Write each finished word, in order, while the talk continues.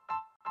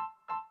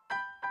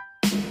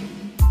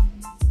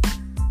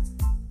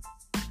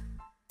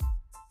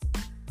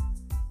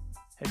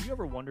you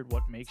ever wondered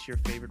what makes your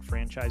favorite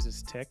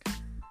franchises tick?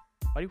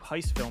 Why do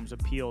heist films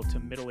appeal to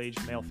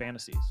middle-aged male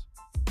fantasies?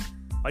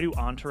 Why do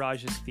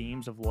Entourage's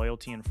themes of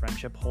loyalty and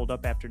friendship hold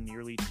up after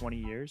nearly 20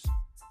 years?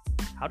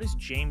 How does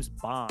James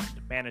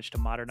Bond manage to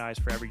modernize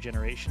for every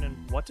generation,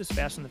 and what does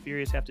Fast and the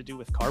Furious have to do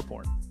with car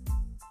porn?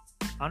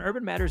 On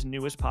Urban Matter's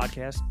newest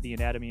podcast, The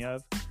Anatomy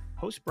of,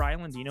 hosts Brian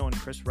Lendino and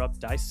Chris Rupp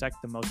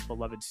dissect the most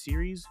beloved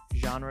series,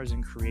 genres,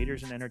 and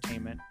creators in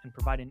entertainment and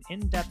provide an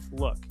in-depth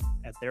look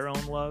at their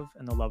own love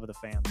and the love of the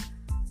fans.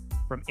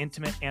 From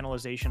intimate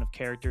analyzation of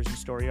characters and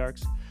story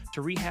arcs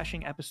to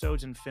rehashing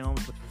episodes and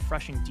films with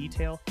refreshing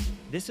detail,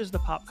 this is the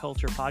pop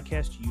culture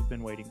podcast you've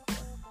been waiting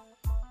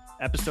for.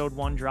 Episode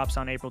 1 drops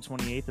on April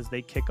 28th as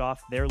they kick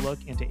off their look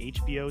into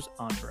HBO's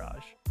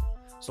Entourage.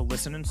 So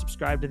listen and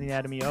subscribe to The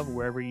Anatomy of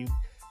wherever you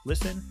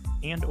listen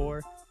and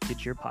or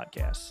get your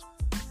podcasts.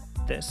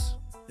 This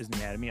is The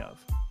Anatomy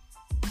of.